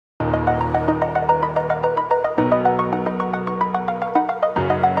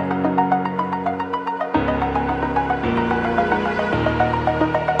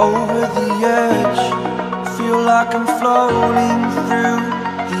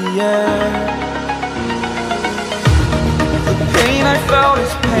the air. The pain I felt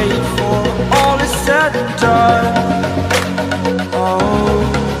is paid for, all is said and done. Oh,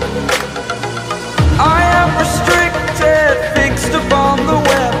 I am restricted, fixed upon the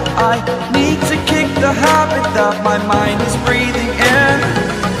web. I need to kick the habit that my mind is breathing in.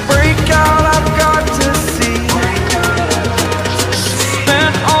 Break out, I've got to see.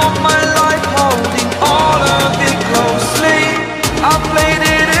 Spent all my life holding all of it closely. I played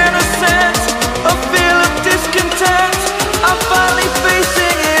it innocent, a feel of discontent. I'm finally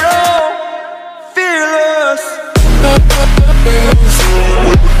facing it all, fearless.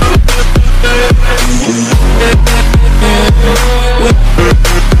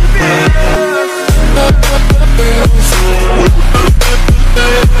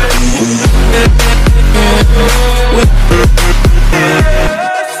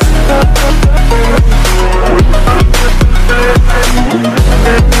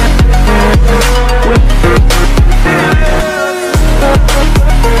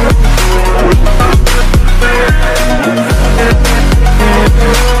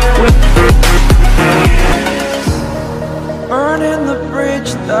 Burning the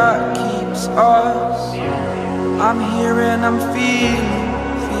bridge that keeps us. I'm here and I'm feeling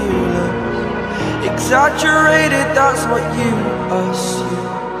fearless. Exaggerated, that's what you assume.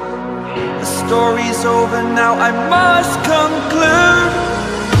 The story's over now, I must conclude.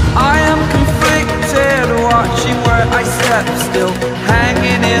 I am conflicted, watching where I step still,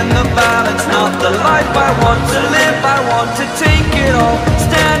 hanging in the balance. Not the life I want to live, I want to take it all.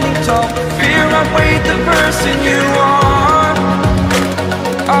 Standing tall, fear outweighed the person you are.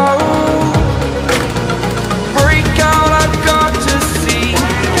 Oh, break out, I've got to see.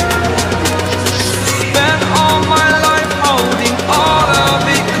 Spent all my life holding all of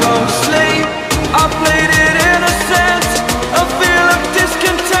it closely. I played it innocent, a feel of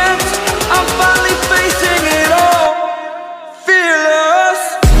discontent. I'm finally facing it all, fearless.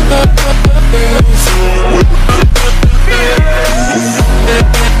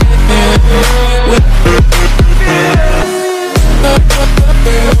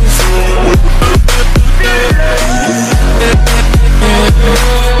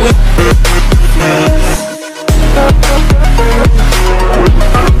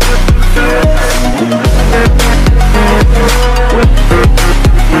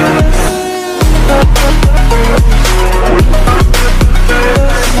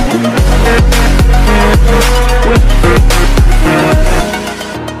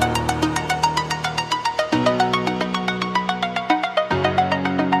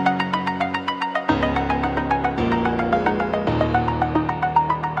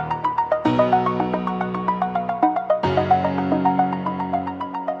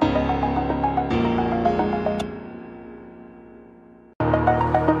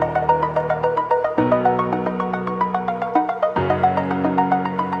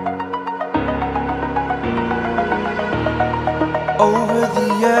 Over the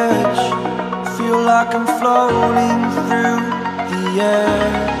edge, feel like I'm floating through the air.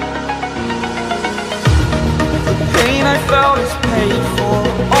 The pain I felt is paid for,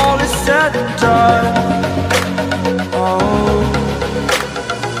 all is said and done. Oh,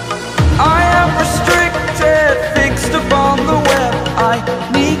 I am restricted, fixed upon the web. I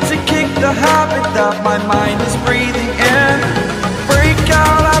need to kick the habit that my mind is breathing in. Break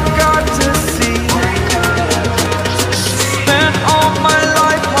out, I've got to see. Spent all my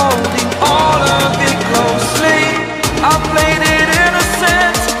life holding all of it closely. I played it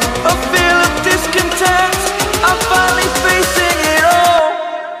innocent, a feel of discontent. I'm finally facing it all,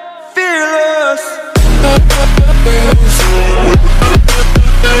 fearless.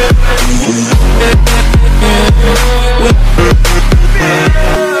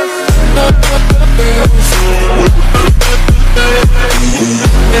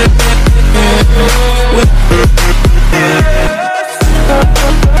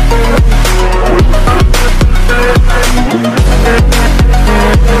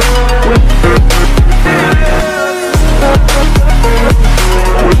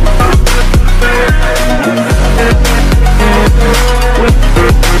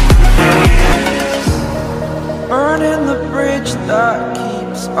 Burning the bridge that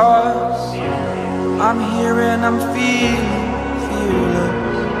keeps us. I'm here and I'm feeling fearless.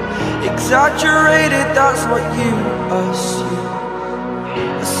 Exaggerated, that's what you assume.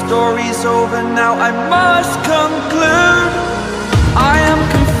 The story's over now, I must conclude. I am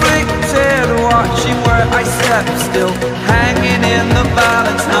conflicted, watching where I step still, hanging in the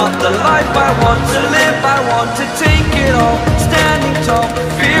balance. Not the life I want to live, I want to take it all. Standing tall,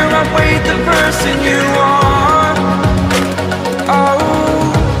 fear outweighed the person you are.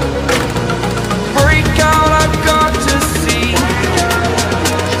 Oh,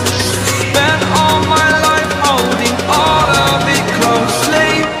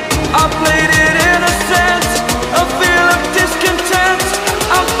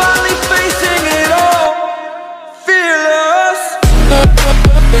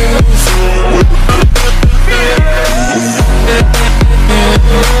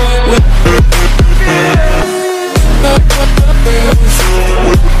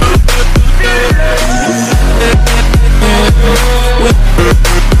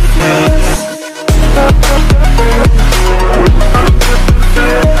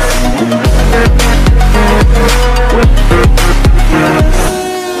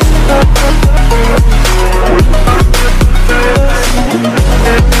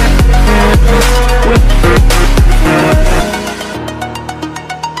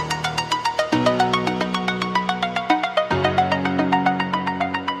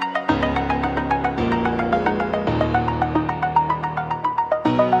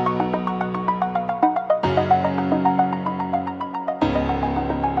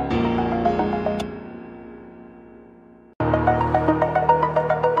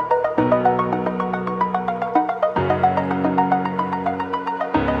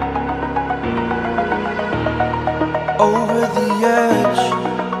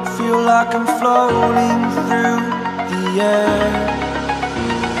 like I'm floating through the air.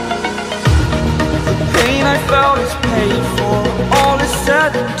 The pain I felt is paid for, all is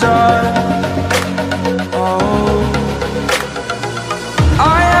said and done. Oh,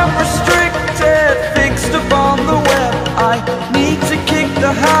 I am restricted, fixed upon the web. I need to kick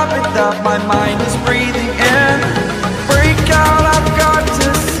the habit that my mind is breathing in. Break out, I've got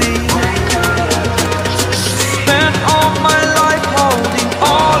to see. Spent all my life holding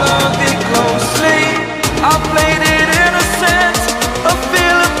all of it closely. I played it innocent, a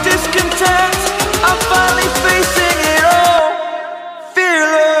feel of discontent. I'm finally facing it all,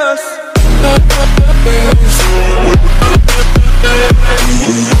 fearless.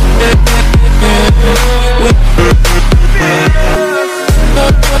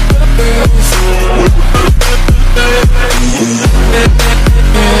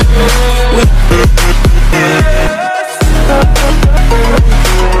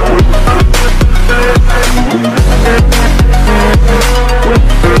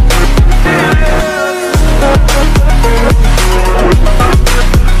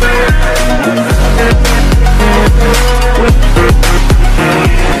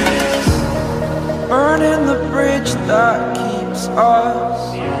 Burning the bridge that keeps us.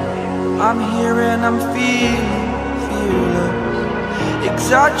 I'm here and I'm feeling fearless.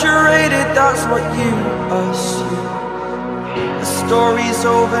 Exaggerated, that's what you assume. The story's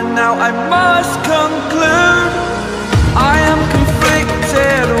over now, I must conclude. I am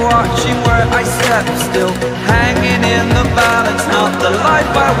conflicted, watching where I step still, hanging in the balance. Not the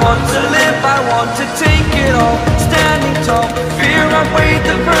life I want to live, I want to take it all. Standing tall, fear outweighed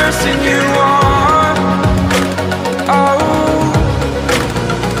the person you are. Oh,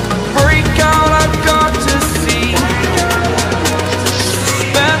 break out, I've got to see.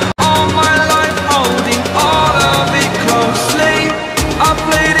 Spent all my life holding all of it closely. I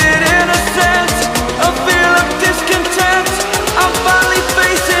played it innocent, a feel of discontent. I'm finally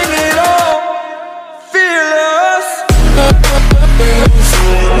facing it all, fearless.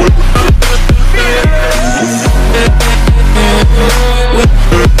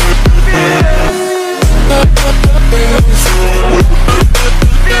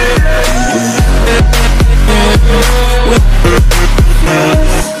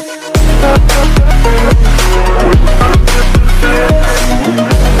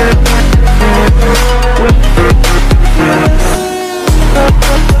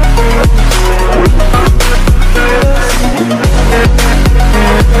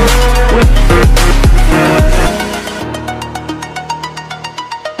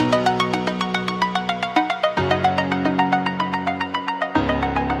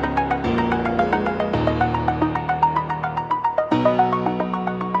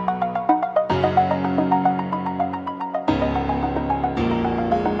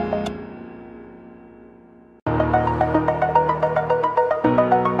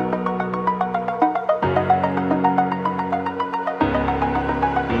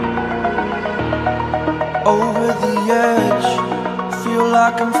 Over the edge, feel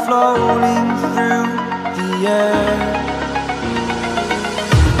like I'm floating through the air.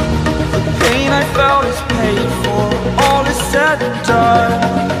 The pain I felt is paid for, all is said and done.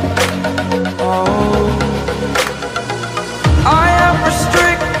 Oh, I am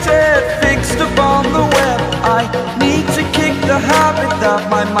restricted, fixed upon the web. I need to kick the habit that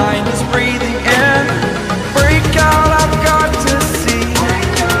my mind is breathing in. Break out, I've got to see.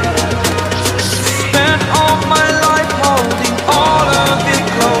 Spent all my life holding all of it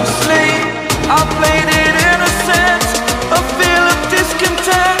closely. I played it innocent, a feel of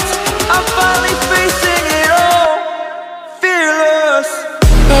discontent. I'm finally facing it all, fearless.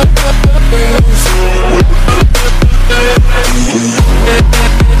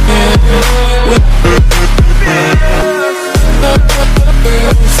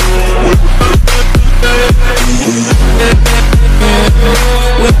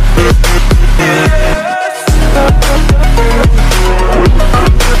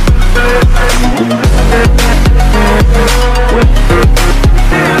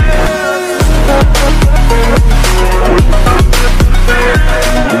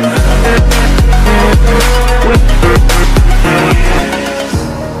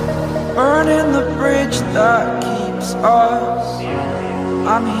 Burning the bridge that keeps us.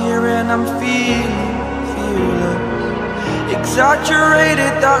 I'm here and I'm feeling fearless.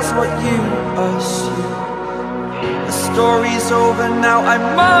 Exaggerated, that's what you assume. The story's over now, I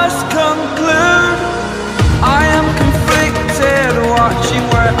must conclude. I am conflicted, watching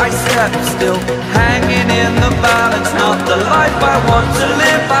where I step still, hanging in the balance. Not the life I want to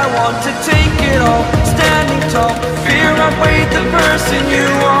live, I want to take it all. Standing tall, fear outweighed the person you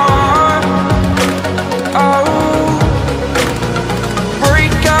are.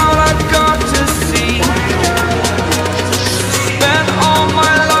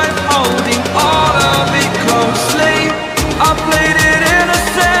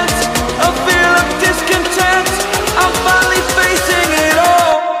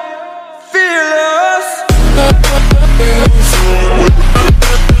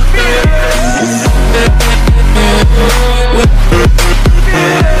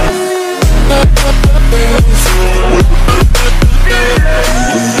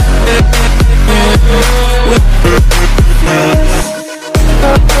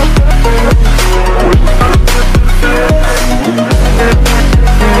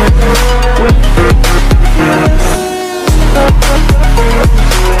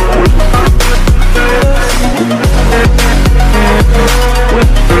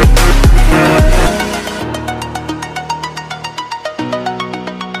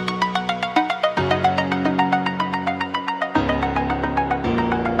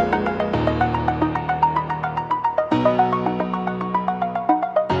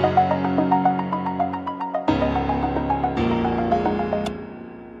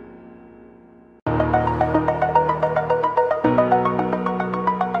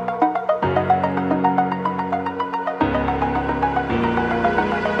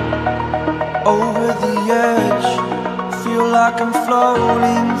 like I'm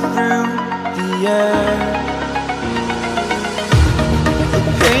floating through the air. The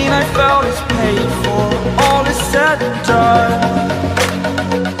pain I felt is paid for, all is said and done.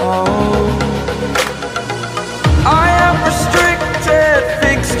 Oh, I am restricted,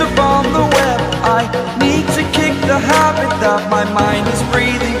 fixed upon the web. I need to kick the habit that my mind is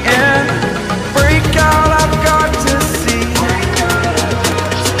breathing in. Break out, I've got to see.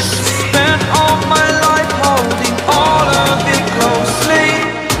 Spent all my life holding all of it closely.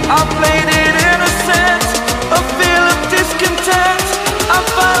 I played it innocent, a feel of discontent. I'm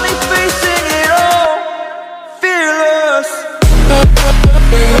finally facing it all, fearless.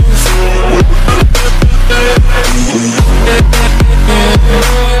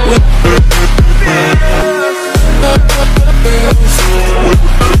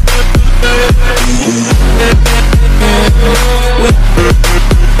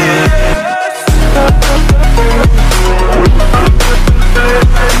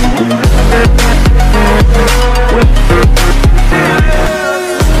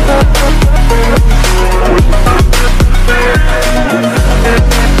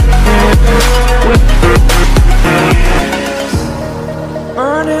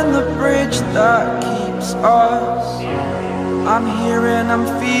 Burning the bridge that keeps us. I'm here and I'm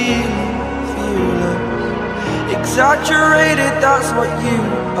feeling fearless. Exaggerated, that's what you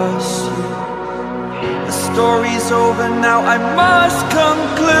assume. The story's over now, I must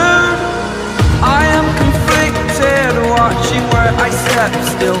conclude. I am conflicted, watching where I step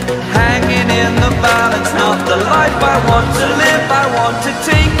still, hanging in the balance. Not the life I want to live, I want to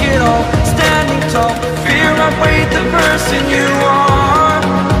take it all. Standing tall, fear I've weighed the person you are.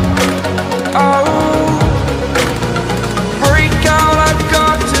 Oh, break out, I've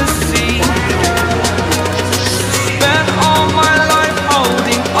got to see. Spent all my life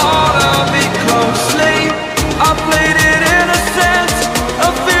holding all of it closely. I played it innocent, a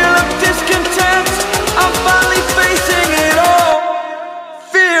feel of discontent. I'm finally facing it all,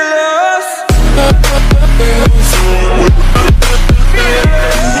 fearless.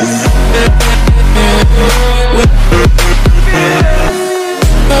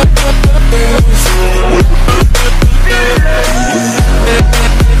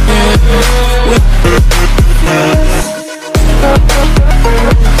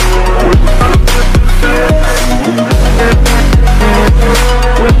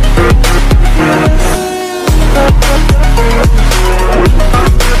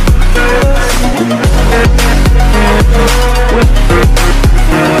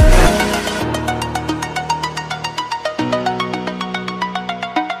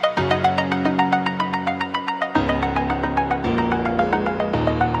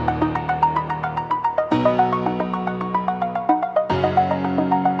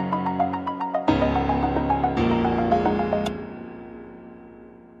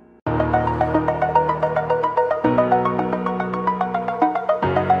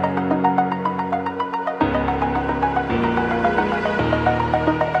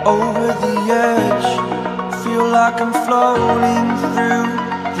 Over the edge, feel like I'm floating through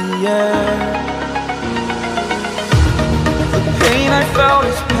the air. The pain I felt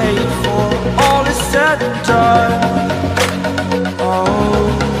is paid for, all is said and done. Oh,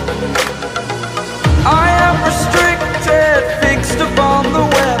 I am restricted, fixed upon the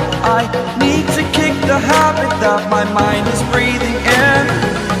web. I need to kick the habit that my mind is breathing in.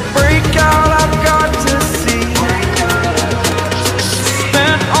 Break out, I've got to see.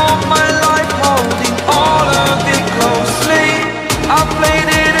 Spent all my life holding all of it closely. I played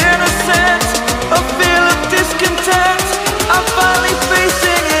it innocent, a feel of discontent. I'm finally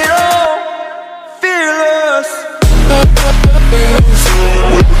facing it all, fearless.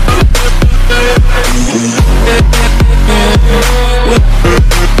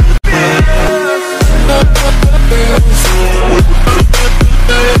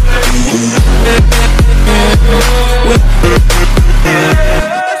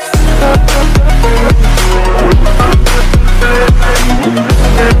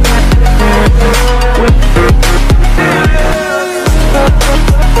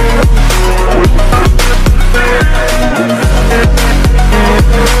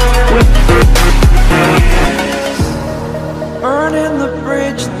 Burning the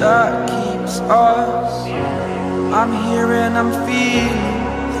bridge that keeps us. I'm here and I'm feeling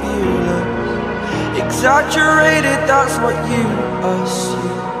fearless. Exaggerated, that's what you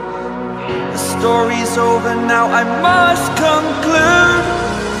assume. The story's over now, I must conclude.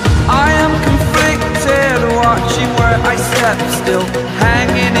 I am conflicted, watching where I step still,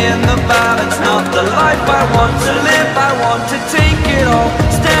 hanging in the balance. Not the life I want to live, I want to take it all.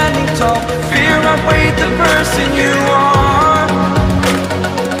 Standing tall, fear I've weighed the person you are.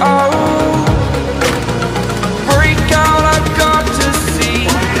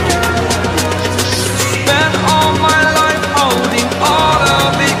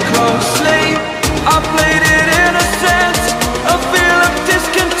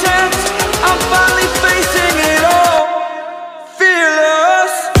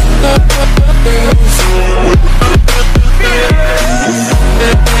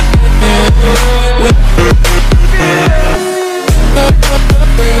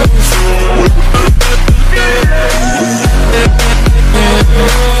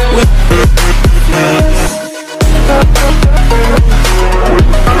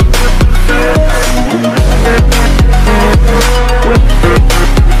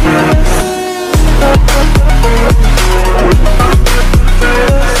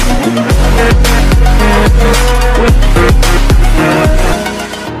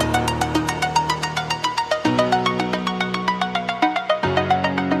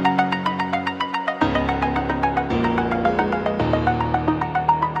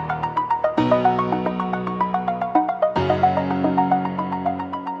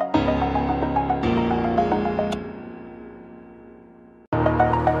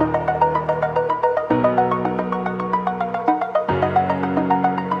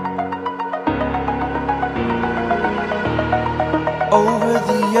 Over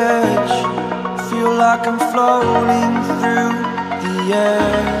the edge, feel like I'm floating through the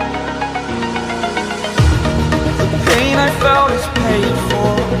air. The pain I felt is paid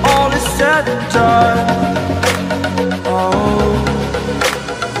for, all is said and done. Oh,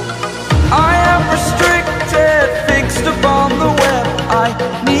 I am restricted, fixed upon the web. I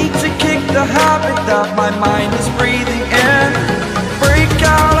need to kick the habit that my mind is breathing in. Break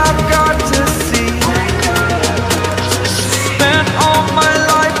out, I've got to see. Spent all my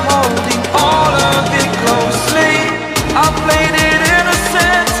life holding all of it closely. I played it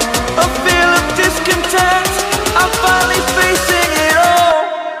innocent, a feel of discontent. I'm finally facing it all,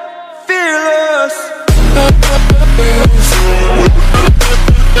 fearless.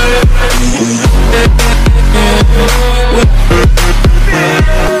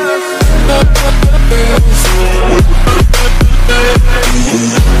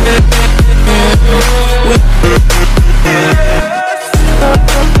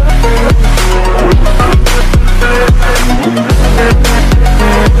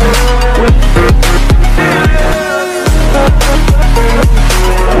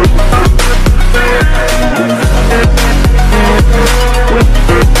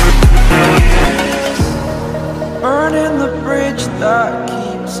 Burning the bridge that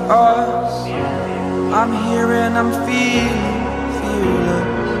keeps us. I'm here and I'm feeling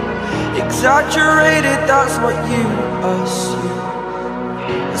fearless. Exaggerated, that's what you assume.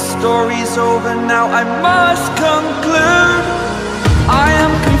 The story's over now, I must conclude. I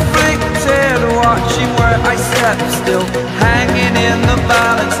am conflicted, watching where I step still, hanging in the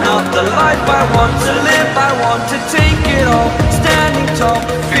balance. Not the life I want to live, I want to take it all. Standing tall,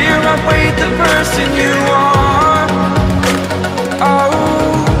 fear outweighed the person you are.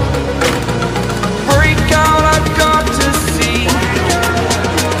 Oh, break out, I've got to see.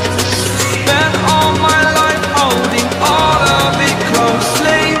 Spent all my life holding all of it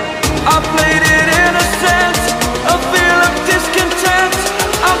closely. I played it innocent, a feel of discontent.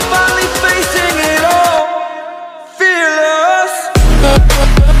 I'm finally facing it all, fearless.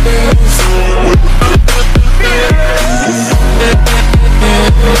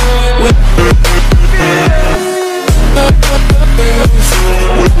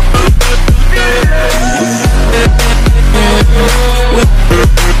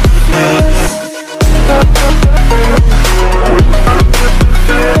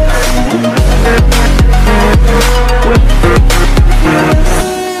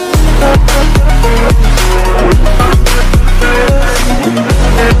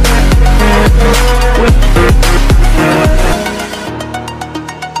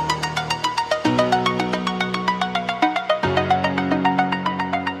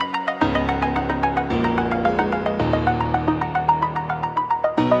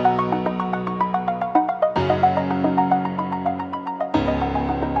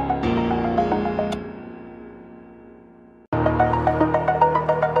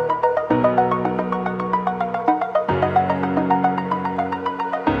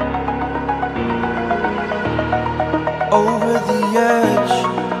 Over the edge,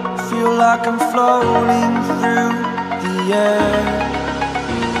 feel like I'm floating through the air.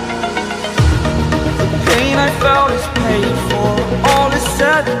 The pain I felt is paid for, all is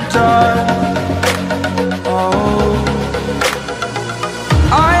said and done. Oh,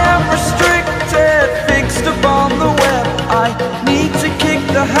 I am restricted, fixed upon the web. I need to kick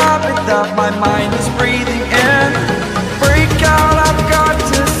the habit that my mind is breathing in. Break out, I've got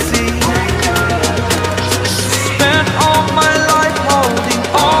to see. Spent all my life holding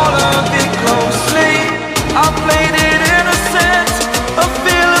all of it closely. I played it innocent, a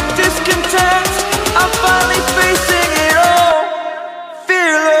feel of discontent. I'm finally facing it all,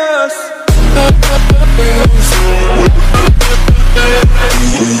 fearless.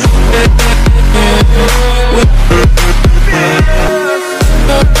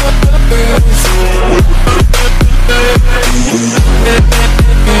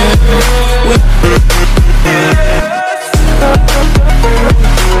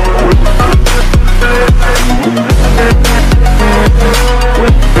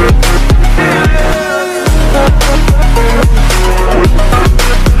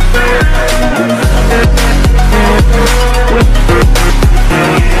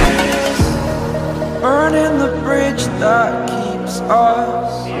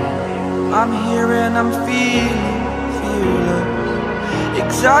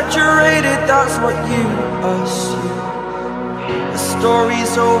 exaggerated, that's what you assume. The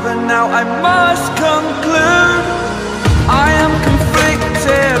story's over now, I must conclude. I am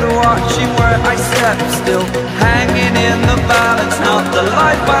conflicted, watching where I step still, hanging in the balance. Not the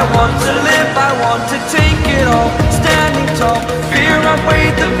life I want to live, I want to take it all. Standing tall, fear I've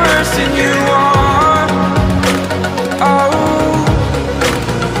weighed the person you are. Oh,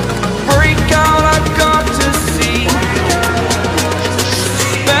 break out, I've got to see.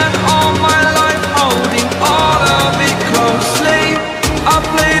 Spent all my life holding all of it closely. I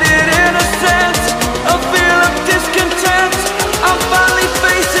played it innocent, a feel of discontent. I'm finally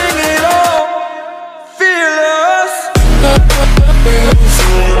facing it all, fearless.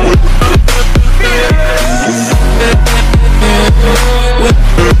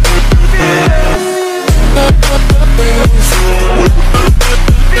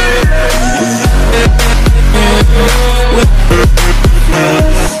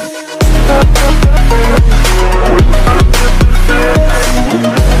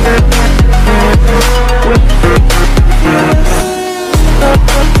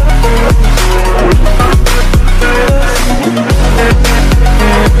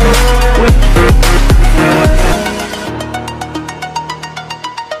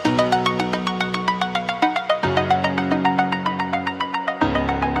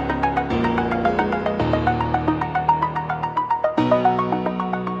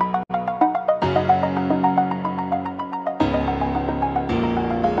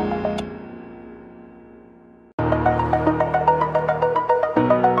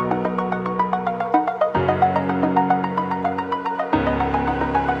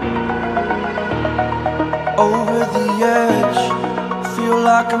 Over the edge, feel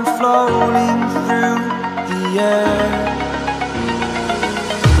like I'm floating through the air.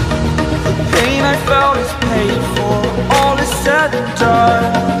 The pain I felt is paid for, all is said and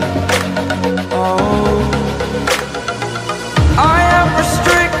done. Oh, I am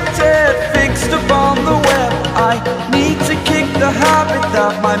restricted, fixed upon the web. I need to kick the habit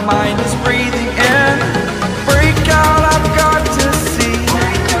that my mind is breathing in. Break out, I've got to see.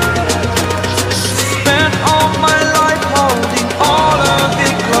 Spent all my life holding all of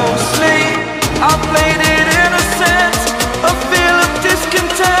it closely. I played it innocent, a feel of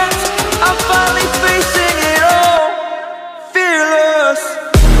discontent. I'm finally facing it all, fearless.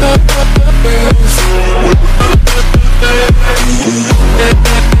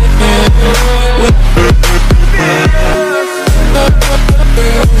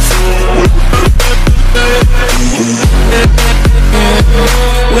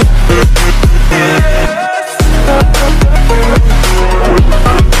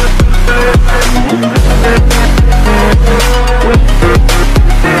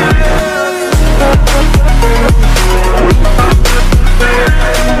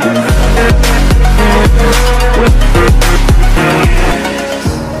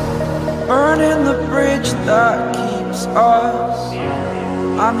 Burning the bridge that keeps us.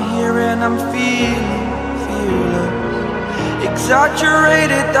 I'm here and I'm feeling fearless.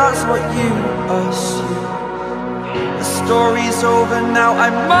 Exaggerated, that's what you assume. The story's over now, I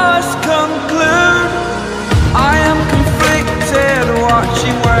must conclude. I am conflicted,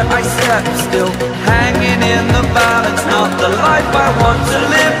 watching where I step still, hanging in the balance. Not the life I want to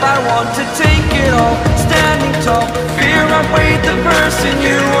live, I want to take it all. Standing tall, fear I've weighed the person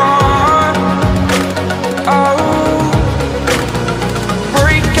you are. Oh,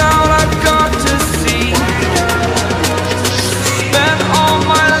 break out, I've got to see. Spent all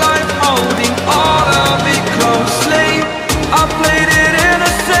my life holding all of it closely. I played it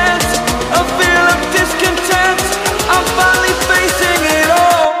innocent, a feel of discontent. I'm finally facing it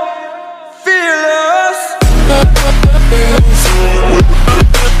all, fearless. Fearless.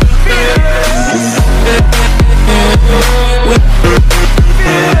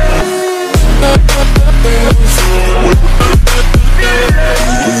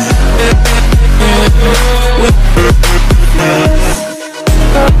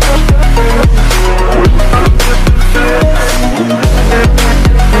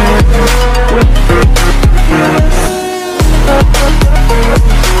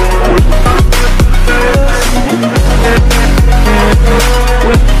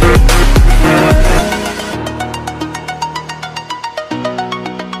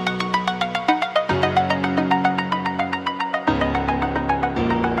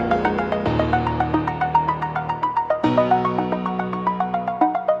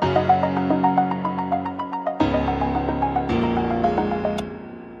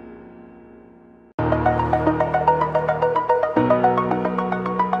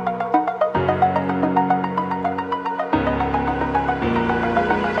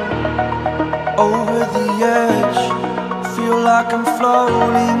 like I'm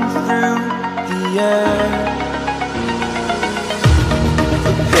floating through the air.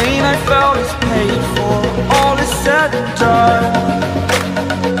 The pain I felt is paid for, all is said and done.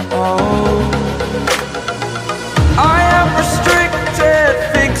 Oh, I am restricted,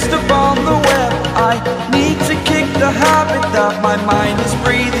 fixed upon the web. I need to kick the habit that my mind is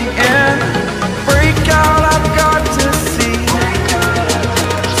breathing in. Break out, I've got to see.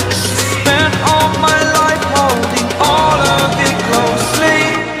 Spent all my life holding all of it closely.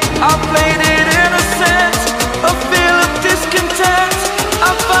 I played it innocent, a feel of discontent.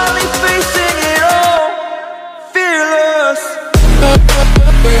 I'm finally facing it all, fearless.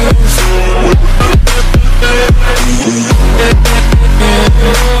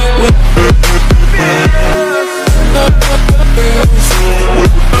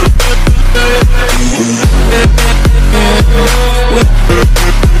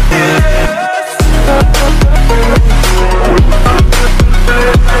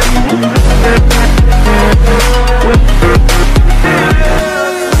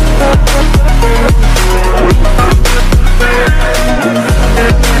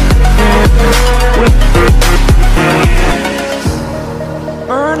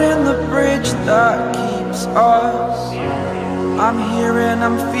 Burning the bridge that keeps us. I'm here and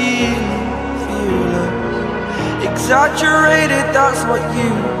I'm feeling fearless. Exaggerated, that's what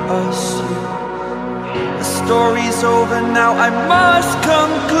you assume. The story's over now, I must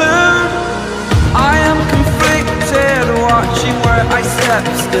conclude. I am conflicted, watching where I step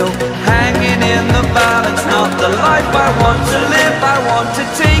still, hanging in the balance. Not the life I want to live, I want to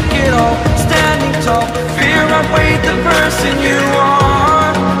take it all. Standing tall, fear I weighed the person you are.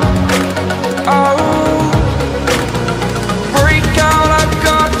 Oh, break out, I've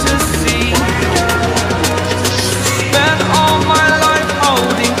got to see. Spent all my life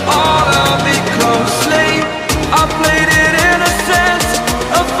holding all of it closely. I played it innocent,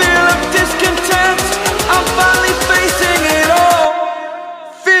 a feel of discontent. I'm finally facing it all,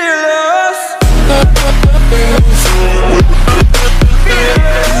 fearless.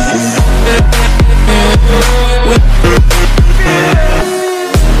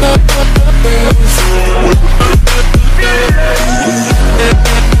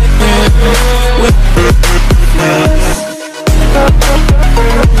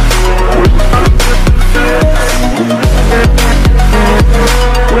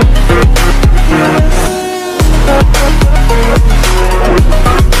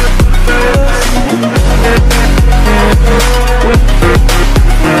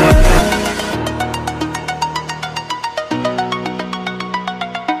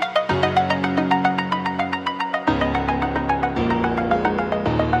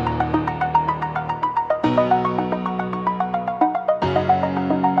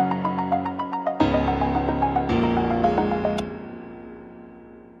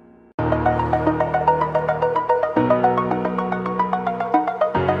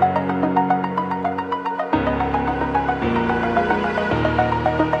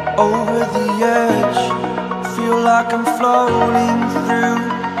 Over the edge, feel like I'm floating through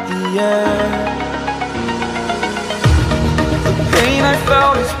the air. The pain I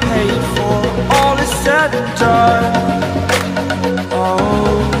felt is paid for, all is said and done.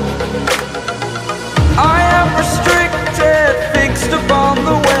 Oh, I am restricted, fixed upon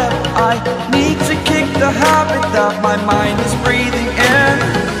the web. I need to kick the habit that my mind is breathing in.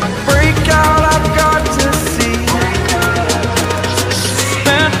 Break out, I've got to see.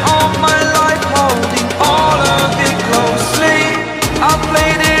 Spent all my life holding all of it closely. I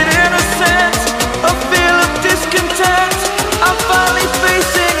played it innocent, a feel of discontent. I'm finally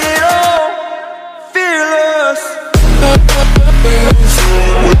facing it all, fearless.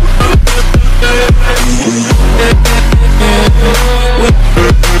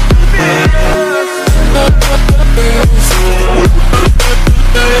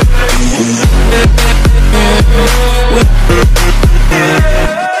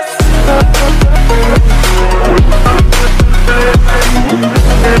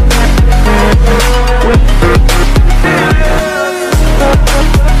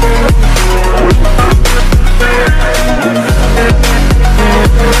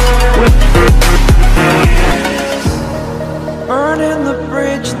 Burning the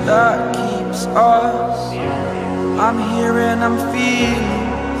bridge that keeps us. I'm here and I'm feeling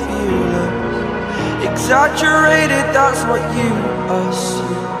fearless. Exaggerated, that's what you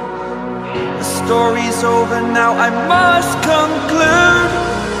assume. The story's over now, I must conclude.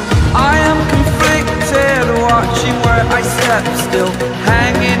 I am conflicted, watching where I step still,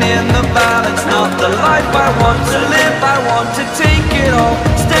 hanging in the balance. Not the life I want to live, I want to take it all.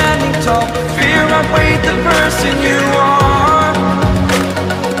 Standing tall, fear I weighed the person you are.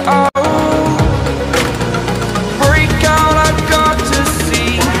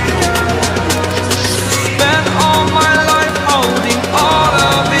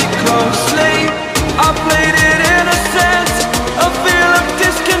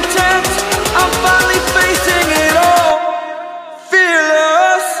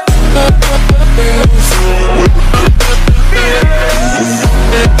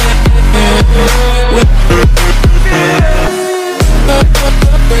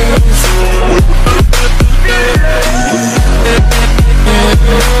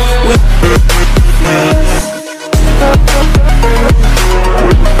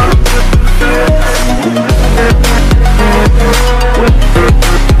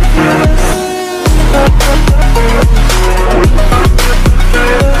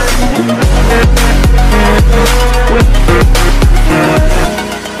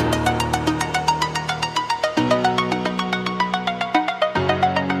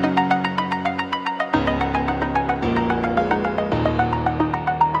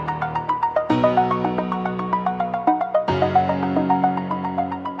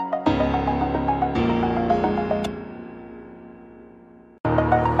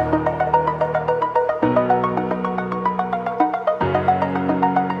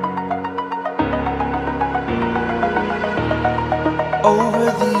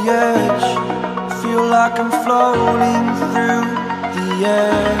 like I'm floating through the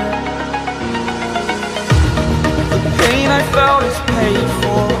air. The pain I felt is paid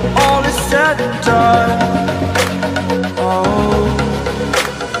for, all is said and done. Oh,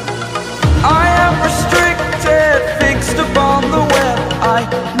 I am restricted, fixed upon the web. I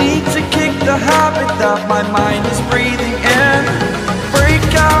need to kick the habit that my mind is breathing in. Break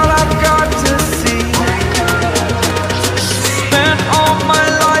out, I've got to see. Spent all my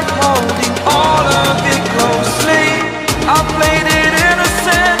life holding all of it closely. I played it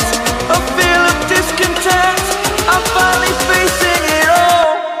innocent, a feel of discontent. I'm finally facing it all,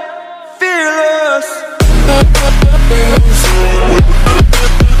 fearless.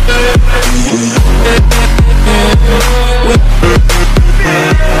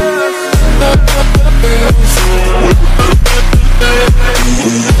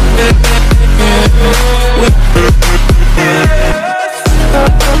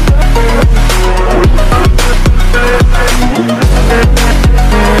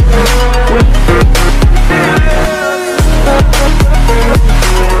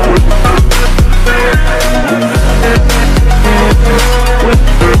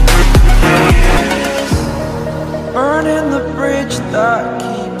 Burning the bridge that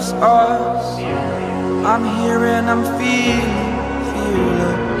keeps us. I'm here and I'm feeling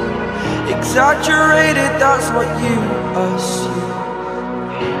fearless. Exaggerated, that's what you assume.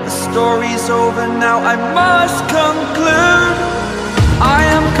 The story's over now, I must conclude. I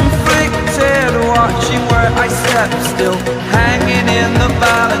am conflicted, watching where I step still, hanging in the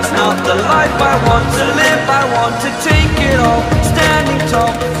balance. Not the life I want to live, I want to take it all. Standing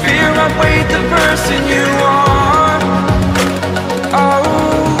tall, fear outweighed the person you are. Oh,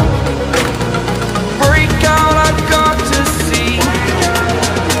 break out, I've got to see.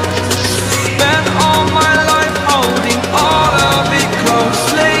 Spent all my life holding all of it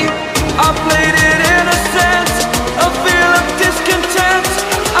closely. I played it innocent, a feel of discontent.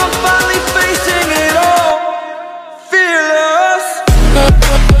 I'm finally facing it all, fearless.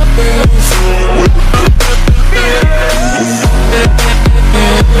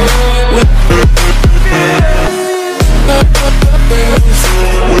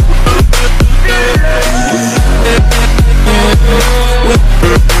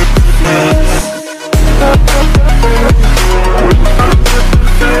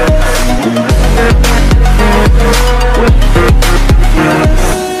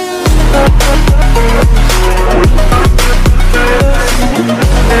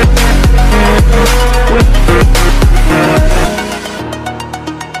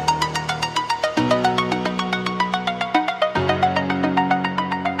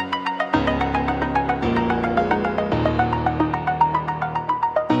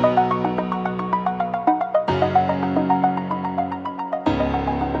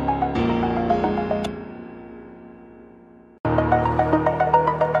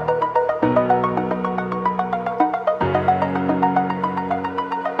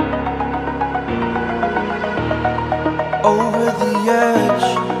 Over the edge,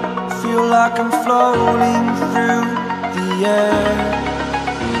 feel like I'm floating through the air.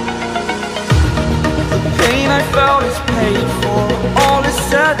 The pain I felt is paid for, all is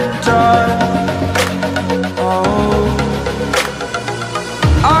said and done. Oh,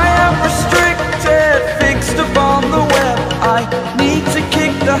 I am restricted, fixed upon the web. I need to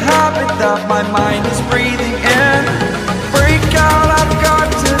kick the habit that my mind is breathing in. Break out, I've got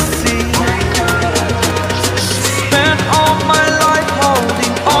to see. Spent all my life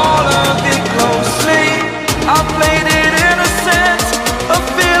holding all of it closely. I played it innocent, a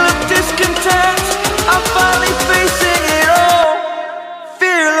feel of discontent. I'm finally facing it all,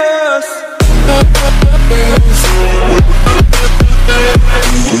 fearless.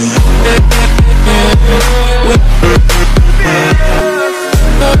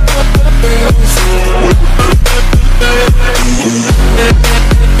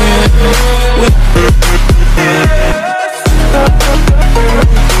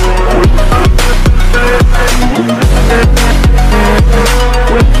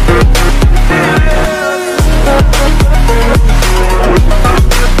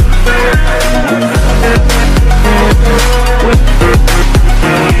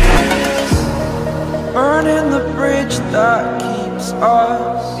 Burning the bridge that keeps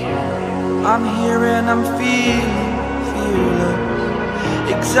us. I'm here and I'm feeling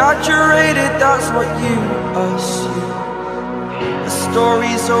fearless. Exaggerated, that's what you assume. The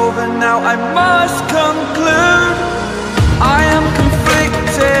story's over now, I must conclude. I am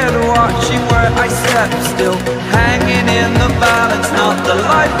conflicted, watching where I step still, hanging in the balance. Not the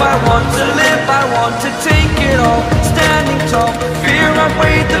life I want to live, I want to take it all. Standing tall, fear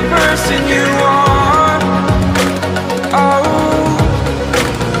outweighed the person you are.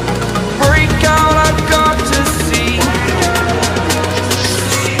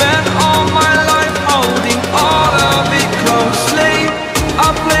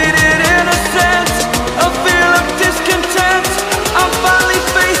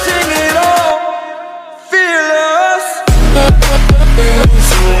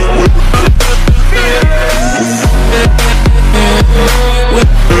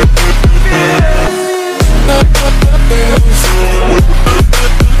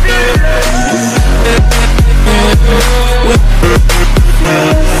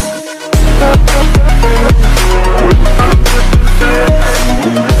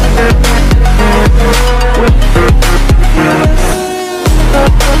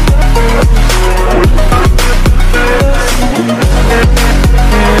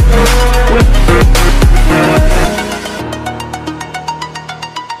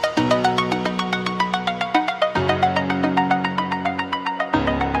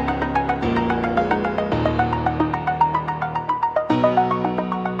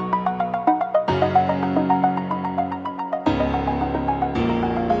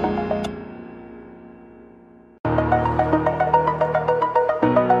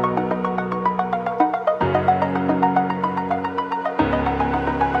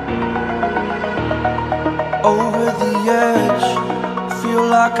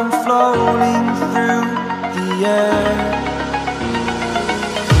 like I'm floating through the air.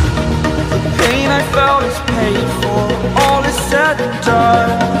 The pain I felt is paid for, all is said and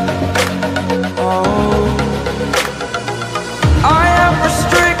done. Oh, I am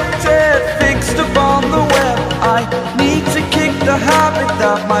restricted, fixed upon the web. I need to kick the habit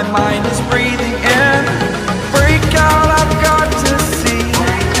that my mind is breathing in. Break out, I've got to see.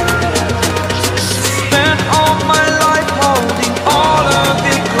 Spent all my life holding all of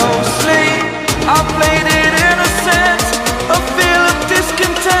it closely. I played it innocent, a feel of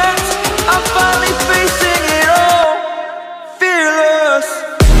discontent. I'm finally facing it all, fearless.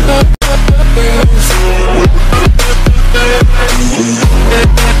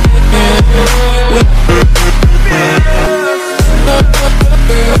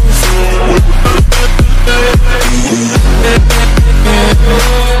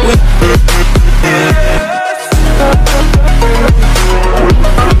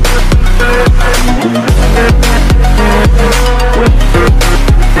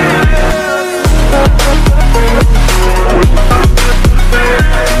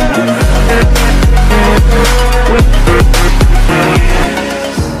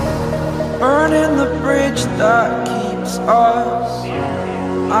 Burning the bridge that keeps us.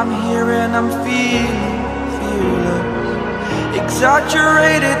 I'm here and I'm feeling fearless.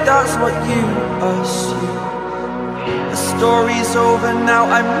 Exaggerated, that's what you assume. The story's over now,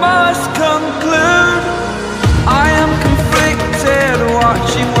 I must conclude. I am conflicted,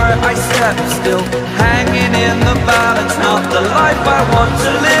 watching where I step still, hanging in the balance. Not the life I want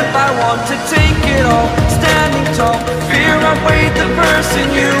to live, I want to take it all. Standing tall, fear outweighed the person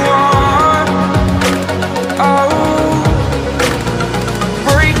you are. Oh,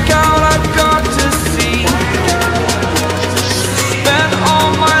 break out, I've got to see. Spent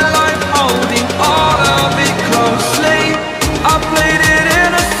all my life holding all of it closely. I played it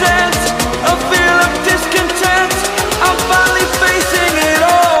innocent, a feel of discontent. I'm finally facing it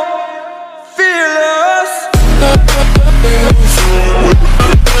all, fearless.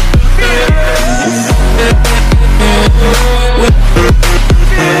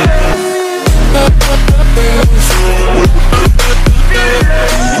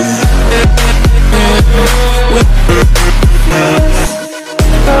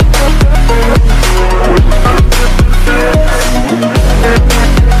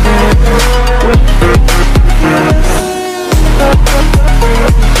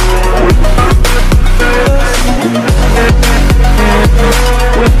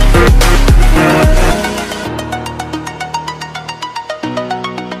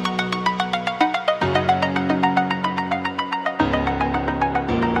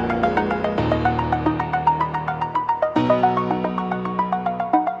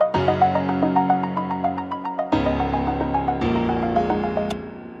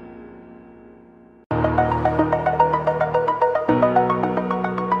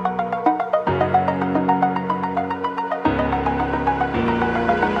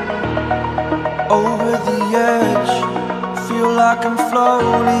 Over the edge, feel like I'm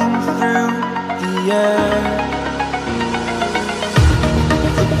floating through the air.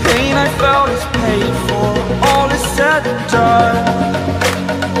 The pain I felt is paid for, all is said and done.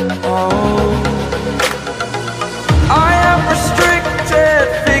 Oh, I am restricted,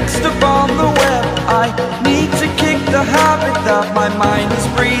 fixed upon the web. I need to kick the habit that my mind is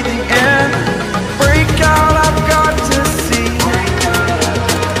breathing in. Break out, I've got to see.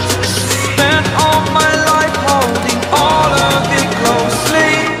 Spent all my life holding all of it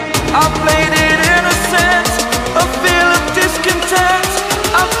closely. I played it innocent, a feel of discontent.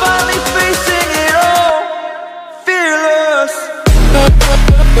 I'm finally facing it all, fearless.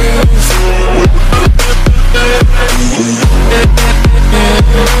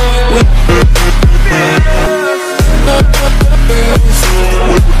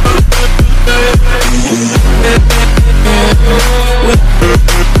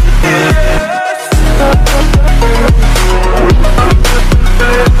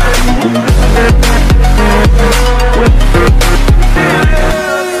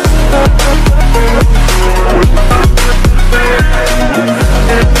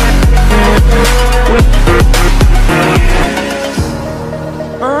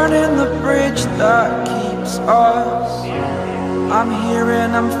 Burning the bridge that keeps us. I'm here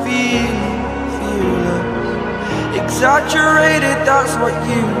and I'm feeling fearless. Exaggerated, that's what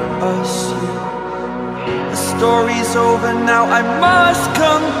you assume. The story's over now, I must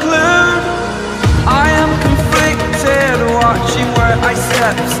conclude. I am conflicted, watching where I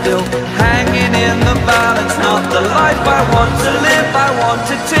step still, hanging in the balance. Not the life I want to live, I want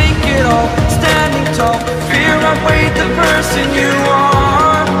to take it all. Standing tall, fear outweighed the person you are.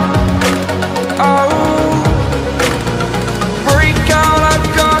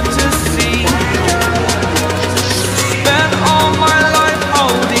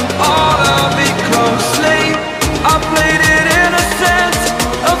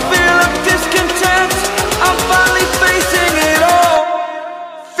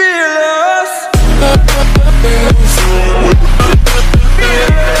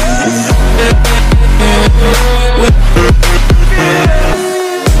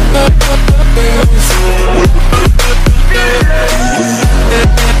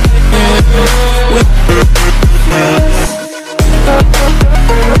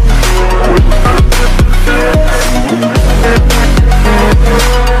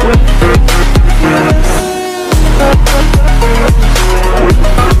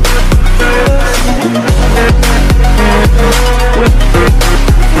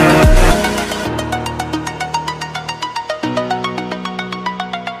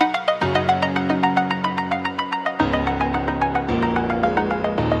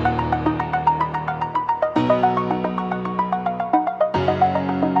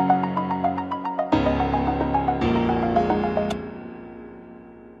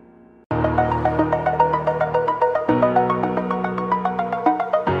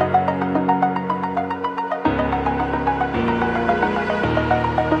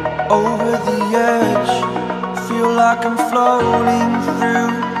 like I'm floating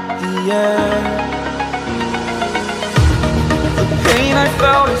through the air. The pain I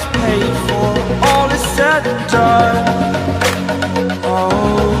felt is paid for, all is said and done.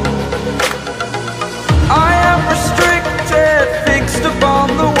 Oh, I am restricted, fixed upon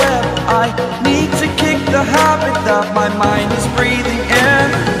the web. I need to kick the habit that my mind is breathing in.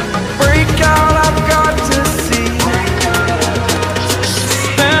 Break out, I've got to see.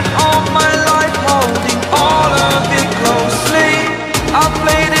 Spent all my life holding all of it closely. I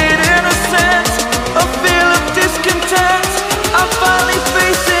played it innocent, a feel of discontent. I'm finally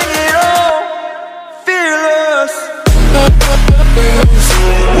facing it all, fearless.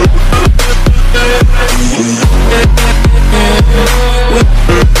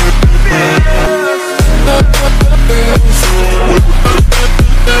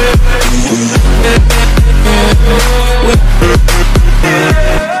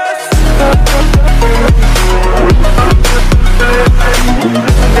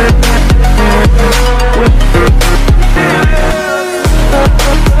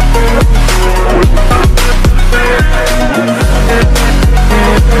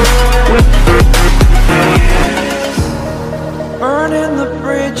 Burning the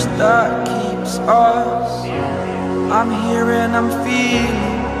bridge that keeps us. I'm here and I'm feeling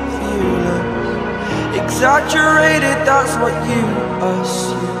fearless. Exaggerated, that's what you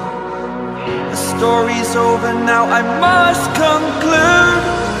assume. The story's over now, I must conclude.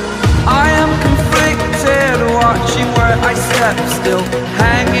 I am conflicted, watching where I step still,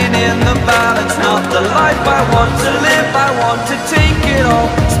 hanging in the balance. Not the life I want to live, I want to take it all.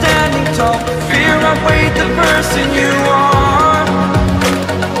 Standing tall, fear outweighed the person you are.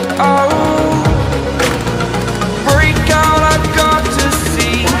 Oh, break out, I've got to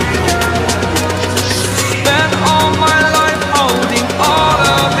see. Spent all my life holding all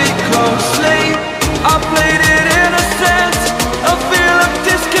of it closely. I played it innocent, a feel of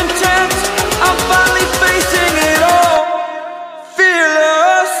discontent. I'm finally facing it all,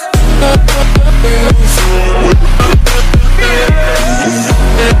 fearless.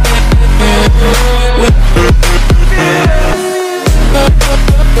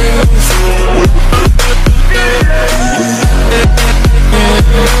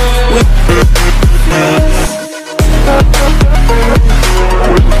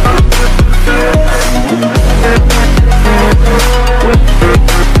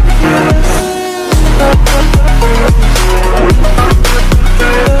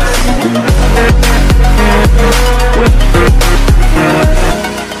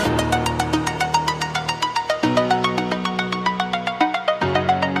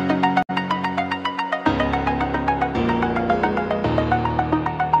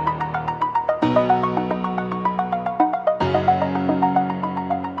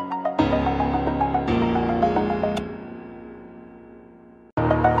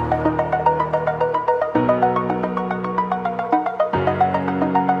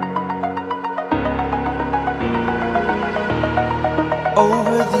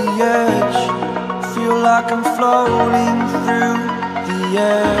 Over the edge, feel like I'm floating through the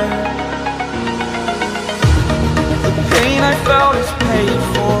air. The pain I felt is paid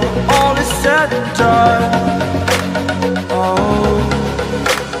for, all is said and done. Oh,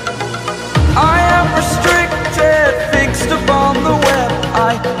 I am restricted, fixed upon the web.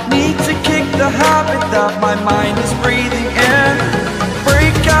 I need to kick the habit that my mind is breathing in.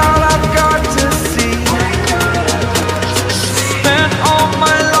 Break out, I've got to see. Spent all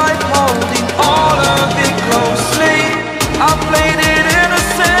my life holding all of it closely. I played it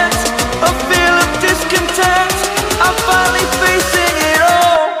innocent, a feel of discontent. I'm finally facing it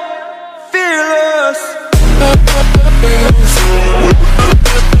all, fearless.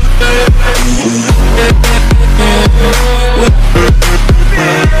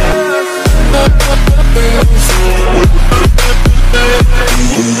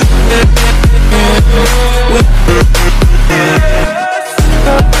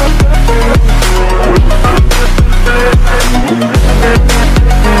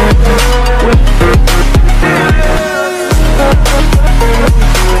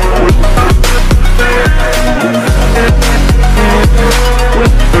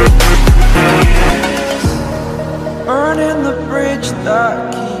 Burning the bridge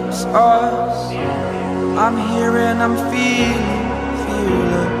that keeps us. I'm here and I'm feeling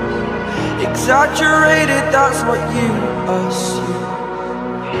fearless. Exaggerated, that's what you assume.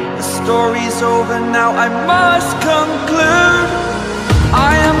 The story's over now, I must conclude.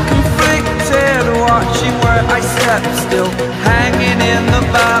 I am conflicted, watching where I step still, hanging in the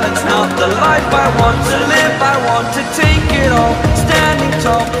balance. Not the life I want to live, I want to take it all. Standing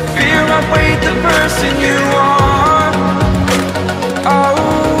tall, fear outweighed the person you are.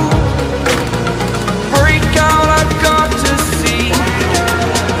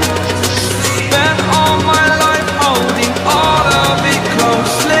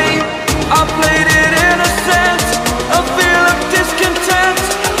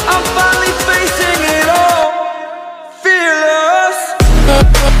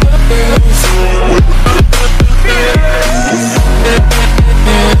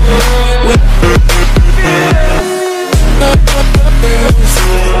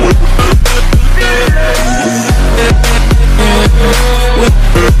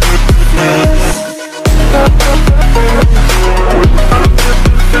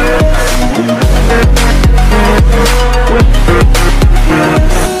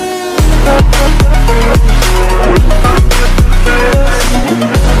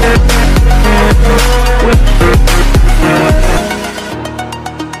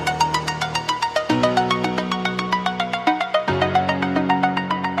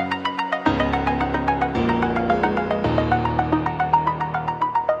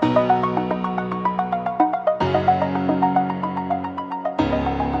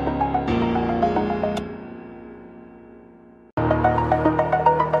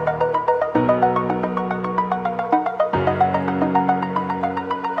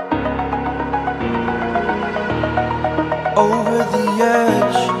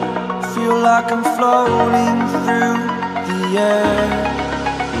 like I'm floating through the air.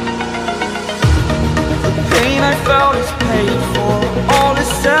 The pain I felt is paid for, all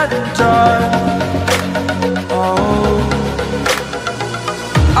is said and done. Oh,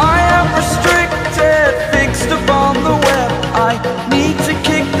 I am restricted, fixed upon the web. I need to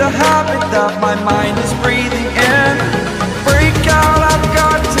kick the habit that my mind is breathing in. Break out, I've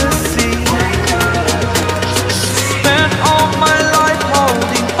got to see. Spent all my life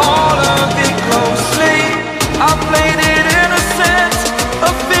holding all of it closely. I played it innocent,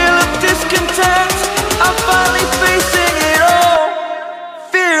 a feel of discontent. I'm finally facing it all,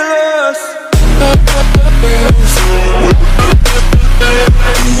 fearless.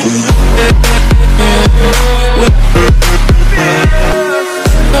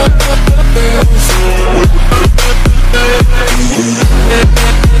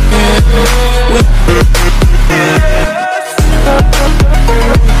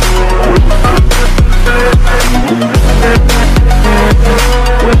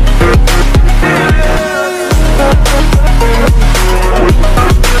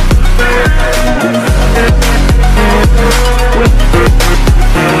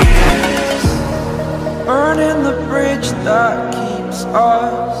 Burning the bridge that keeps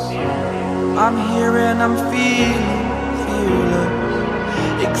us. I'm here and I'm feeling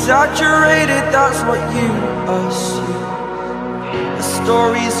fearless. Exaggerated, that's what you assume. The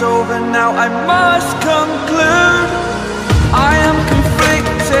story's over now, I must conclude. I am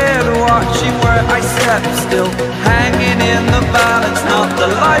conflicted, watching where I step still, hanging in the balance. Not the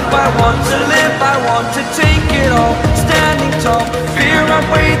life I want to live, I want to take it all. Standing tall, fear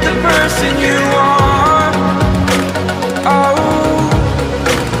outweighed the person you are. Oh,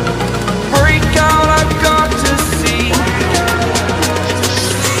 break out, I've got to see.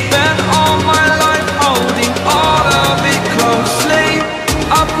 Spent all my life holding all of it closely.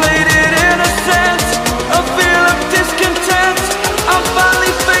 I played it innocent, a feel of discontent. I'm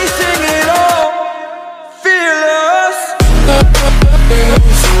finally facing it all, fearless.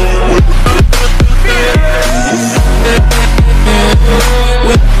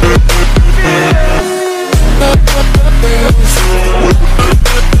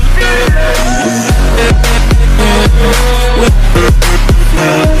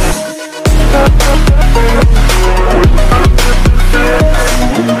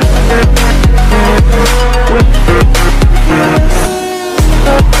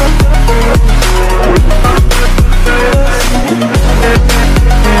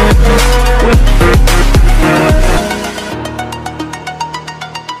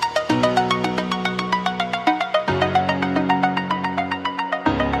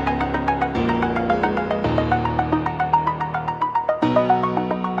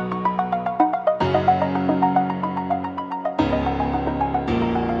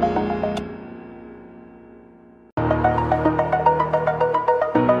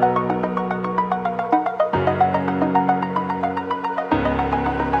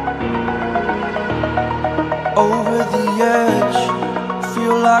 Over the edge,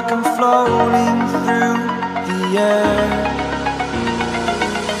 feel like I'm floating through the air.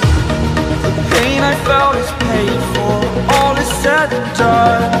 The pain I felt is paid for, all is said and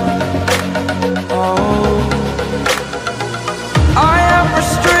done. Oh, I am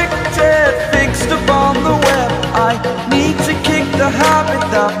restricted, fixed upon the web. I need to kick the habit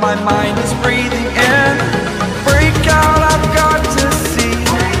that my mind is breathing in. Break out, I've got to see.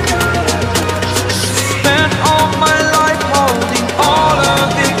 Spent all my life holding all of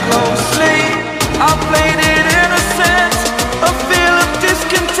it closely. I played it innocent, a feel of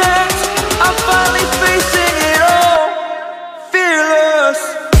discontent. I'm finally facing it all, fearless.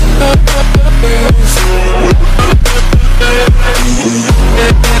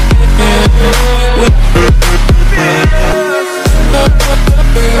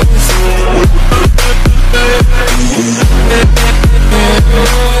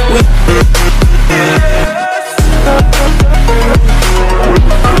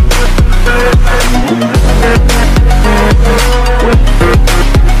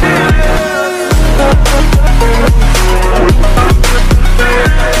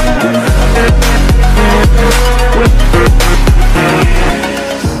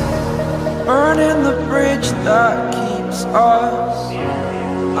 Burning the bridge that keeps us.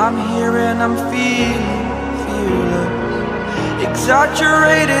 I'm here and I'm feeling fearless.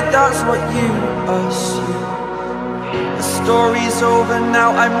 Exaggerated, that's what you assume. The story's over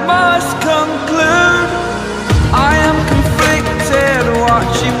now, I must conclude. I am conflicted,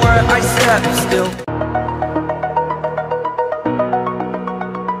 watching where I step still.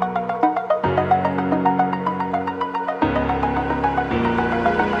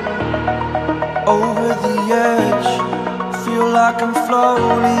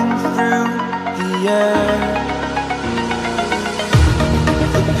 floating through the air.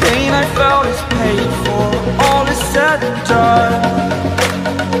 The pain I felt is paid for, all is said and done.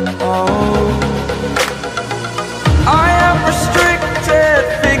 Oh, I am restricted,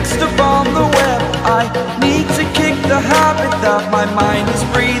 fixed upon the web. I need to kick the habit that my mind is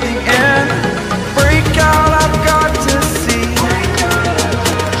breathing in. Break out, I've got to see.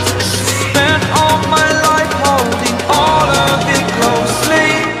 Spent all my life holding all of it closely.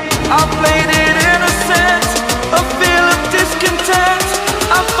 I played it innocent, a feel of discontent.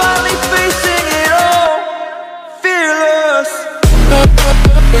 I'm finally facing it all, fearless.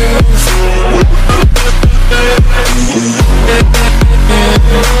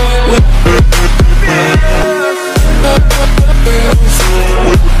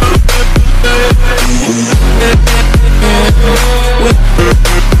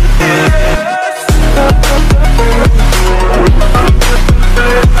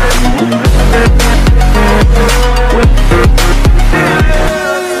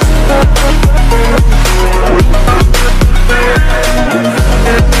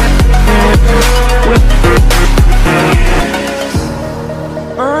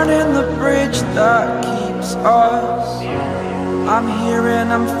 Burning the bridge that keeps us. I'm here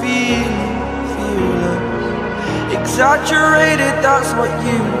and I'm feeling fearless. Exaggerated, that's what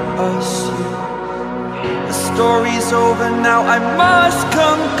you assume. The story's over now, I must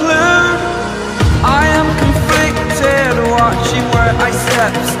conclude. I am conflicted, watching where I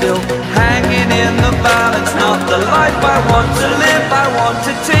step still, hanging in the balance. Not the life I want to live, I want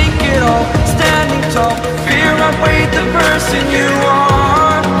to take it all. Standing tall, fear I weighed the person you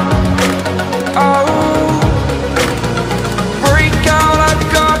are. Oh, break out, I've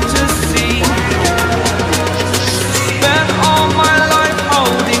got to see. Spent all my life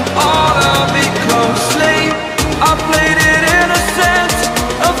holding all of it closely. I played it innocent,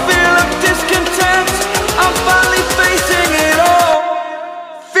 a feel of discontent. I'm finally facing it all,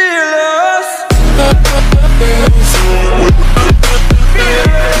 fearless.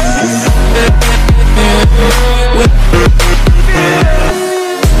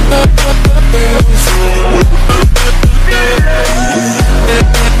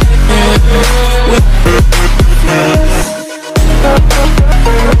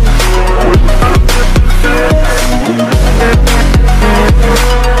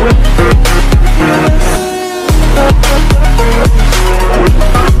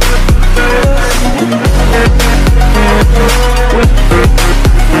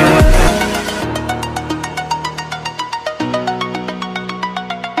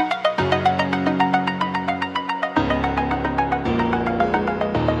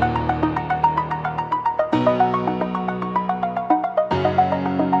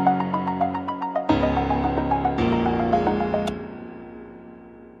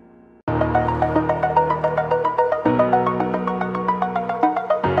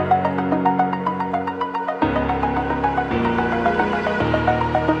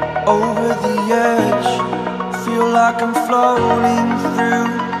 Over the edge, feel like I'm floating through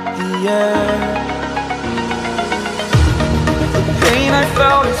the air. The pain I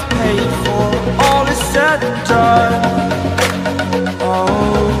felt is paid for, all is said and done.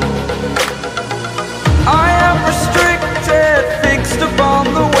 Oh, I am restricted, fixed upon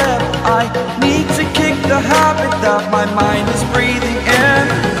the web. I need to kick the habit that my mind is breathing in.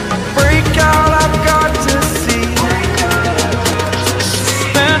 Break out, I've got to see.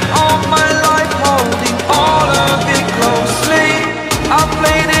 Spent all my life holding all of it closely. I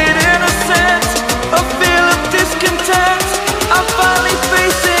played it innocent, a feel of discontent. I'm finally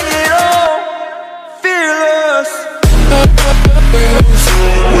facing it all, fearless.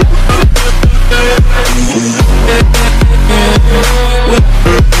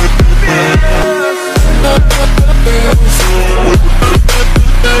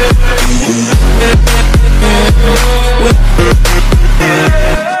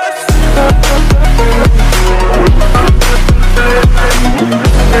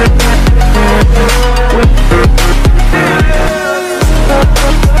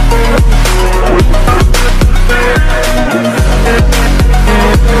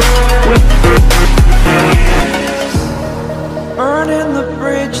 Burning the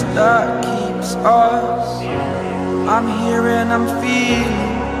bridge that keeps us. I'm here and I'm feeling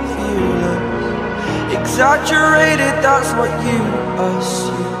fearless. Exaggerated, that's what you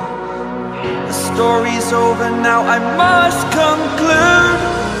assume. The story's over now, I must conclude.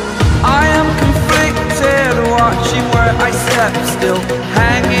 I am conflicted, watching where I step still,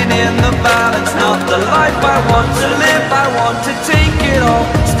 hanging in the balance. Not the life I want to live, I want to take it all.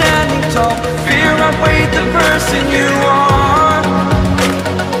 Standing tall, fear I weighed the person you are.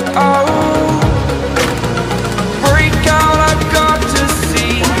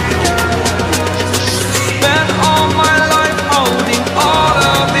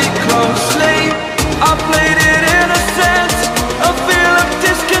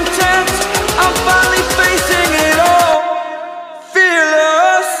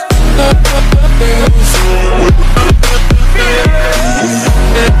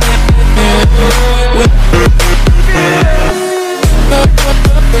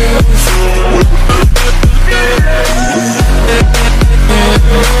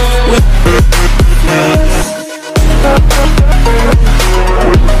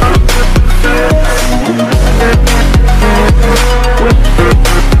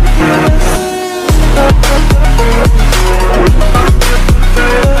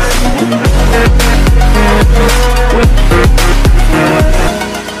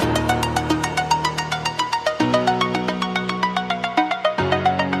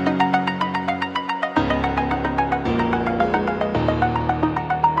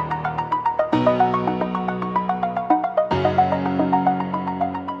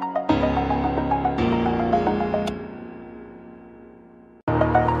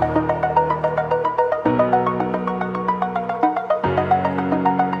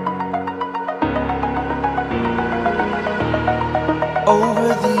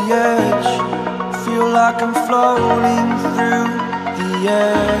 like I'm floating through the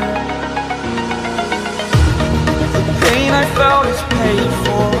air. The pain I felt is paid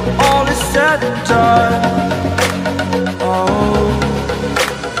for, all is said and done. Oh,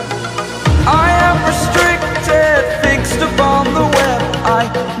 I am restricted, fixed upon the web. I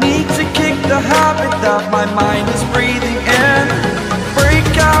need to kick the habit that my mind is breathing in.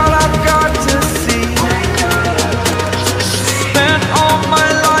 Break out, I've got to see. Spent all my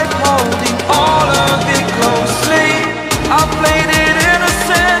life holding all of it closely. I played it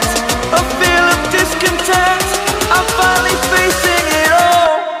innocent, a feel of discontent. I'm finally facing it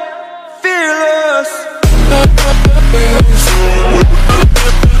all, fearless.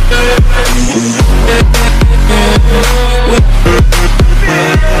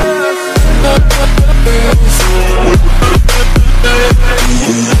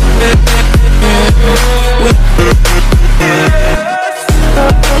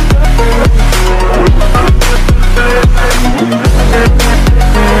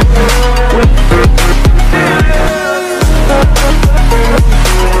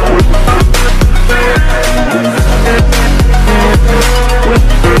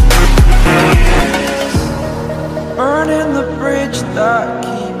 Burning the bridge that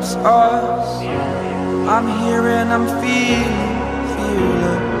keeps us. I'm here and I'm feeling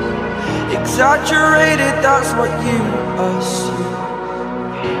fearless. Exaggerated, that's what you assume.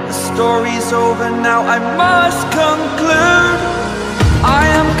 The story's over now, I must conclude. I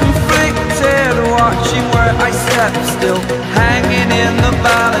am conflicted, watching where I step still, hanging in the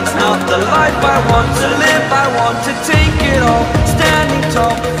balance. Not the life I want to live, I want to take it all. Standing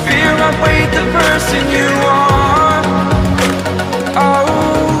tall, fear I weighed the person you are.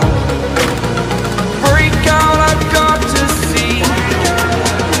 Oh, break out, I've got to see.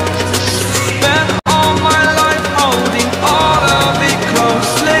 Spent all my life holding all of it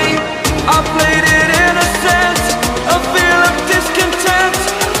closely. I played it innocent, a feel of discontent.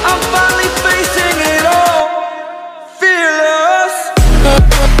 I'm finally facing it all, fearless.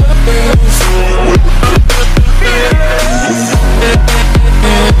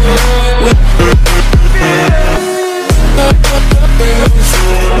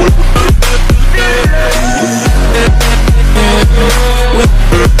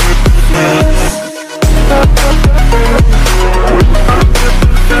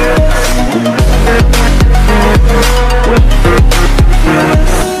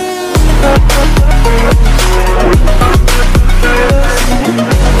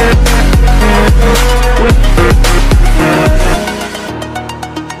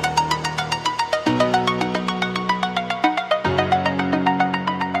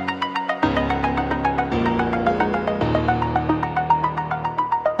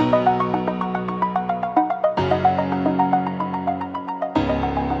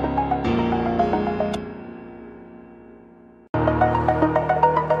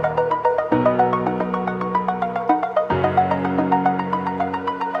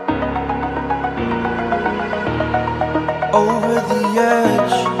 Over the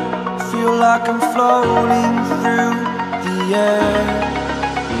edge, feel like I'm floating through the air.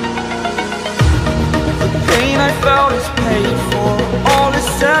 The pain I felt is paid for, all is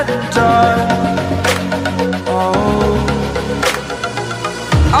said and done. Oh,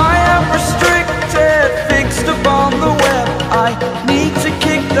 I am restricted, fixed upon the web. I need to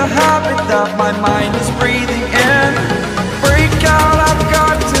kick the habit that my mind is breathing